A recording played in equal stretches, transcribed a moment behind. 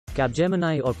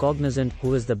Capgemini or Cognizant,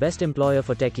 who is the best employer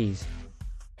for techies?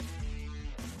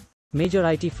 Major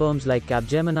IT firms like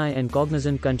Capgemini and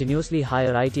Cognizant continuously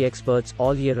hire IT experts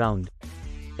all year round.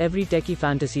 Every techie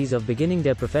fantasies of beginning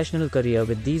their professional career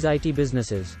with these IT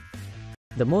businesses.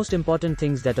 The most important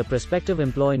things that a prospective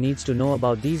employee needs to know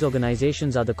about these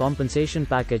organizations are the compensation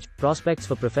package, prospects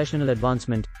for professional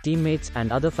advancement, teammates,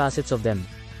 and other facets of them.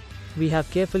 We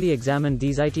have carefully examined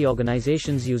these IT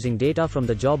organizations using data from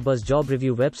the JobBuzz Job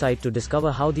Review website to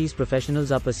discover how these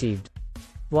professionals are perceived.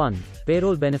 1.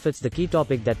 Payroll benefits. The key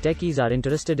topic that techies are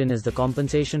interested in is the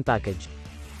compensation package.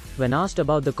 When asked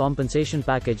about the compensation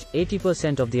package,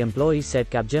 80% of the employees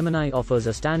said Capgemini offers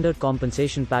a standard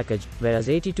compensation package, whereas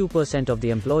 82% of the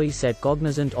employees said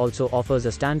Cognizant also offers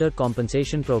a standard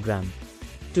compensation program.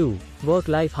 2.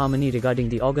 Work-life harmony. Regarding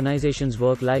the organization's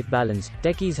work-life balance,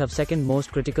 techies have second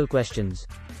most critical questions.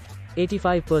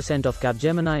 85% of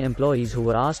Capgemini employees who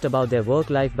were asked about their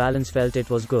work-life balance felt it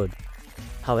was good.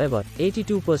 However,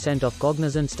 82% of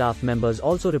Cognizant staff members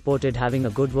also reported having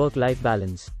a good work-life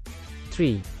balance.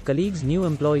 3. Colleagues. New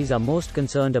employees are most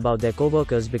concerned about their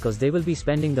coworkers because they will be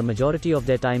spending the majority of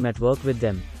their time at work with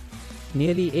them.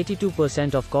 Nearly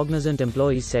 82% of Cognizant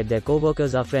employees said their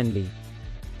coworkers are friendly.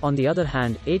 On the other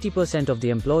hand, 80% of the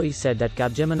employees said that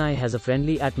Capgemini has a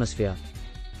friendly atmosphere.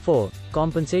 4.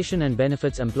 Compensation and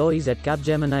benefits. Employees at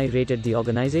Capgemini rated the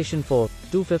organization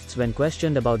 4.25 when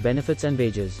questioned about benefits and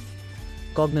wages.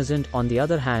 Cognizant, on the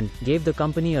other hand, gave the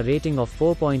company a rating of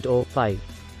 4.05.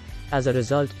 As a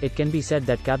result, it can be said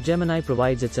that Capgemini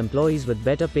provides its employees with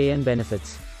better pay and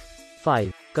benefits.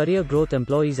 5. Career growth.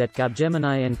 Employees at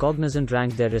Capgemini and Cognizant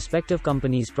ranked their respective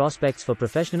companies' prospects for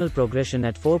professional progression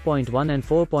at 4.1 and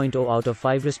 4.0 out of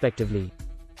 5 respectively.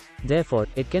 Therefore,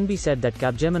 it can be said that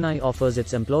Capgemini offers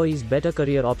its employees better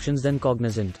career options than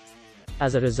Cognizant.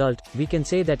 As a result, we can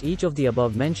say that each of the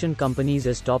above-mentioned companies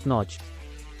is top-notch.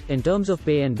 In terms of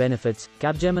pay and benefits,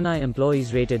 Capgemini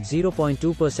employees rated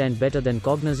 0.2% better than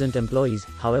Cognizant employees.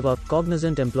 However,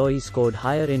 Cognizant employees scored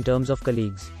higher in terms of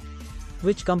colleagues.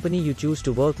 Which company you choose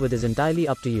to work with is entirely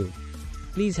up to you.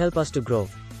 Please help us to grow.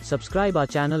 Subscribe our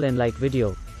channel and like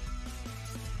video.